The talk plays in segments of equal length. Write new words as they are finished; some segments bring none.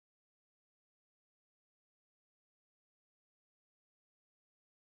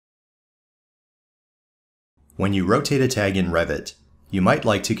When you rotate a tag in Revit, you might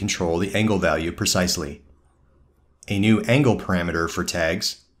like to control the angle value precisely. A new angle parameter for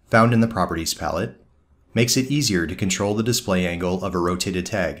tags, found in the Properties palette, makes it easier to control the display angle of a rotated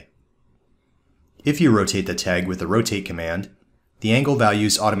tag. If you rotate the tag with the rotate command, the angle value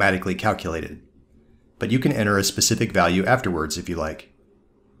is automatically calculated, but you can enter a specific value afterwards if you like.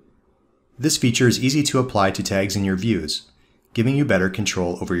 This feature is easy to apply to tags in your views, giving you better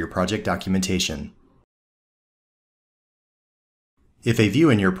control over your project documentation. If a view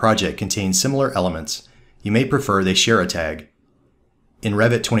in your project contains similar elements, you may prefer they share a tag. In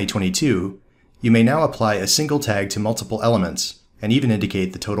Revit 2022, you may now apply a single tag to multiple elements and even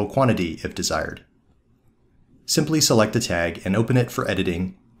indicate the total quantity if desired. Simply select a tag and open it for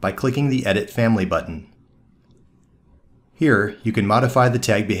editing by clicking the Edit Family button. Here, you can modify the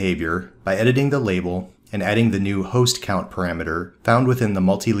tag behavior by editing the label and adding the new host count parameter found within the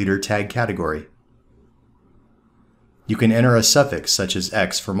multi-liter tag category. You can enter a suffix such as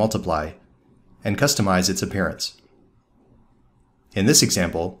X for multiply and customize its appearance. In this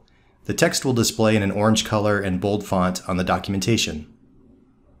example, the text will display in an orange color and bold font on the documentation.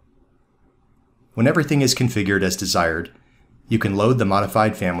 When everything is configured as desired, you can load the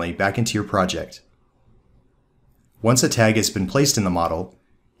modified family back into your project. Once a tag has been placed in the model,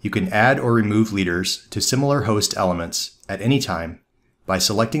 you can add or remove leaders to similar host elements at any time by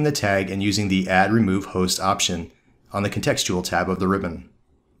selecting the tag and using the Add Remove Host option on the Contextual tab of the ribbon.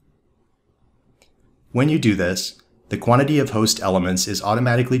 When you do this, the quantity of host elements is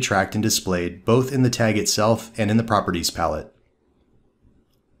automatically tracked and displayed both in the tag itself and in the Properties palette.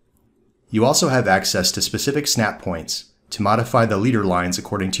 You also have access to specific snap points to modify the leader lines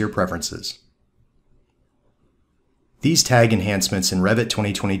according to your preferences. These tag enhancements in Revit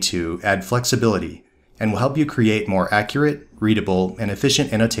 2022 add flexibility and will help you create more accurate, readable, and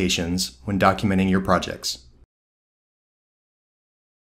efficient annotations when documenting your projects.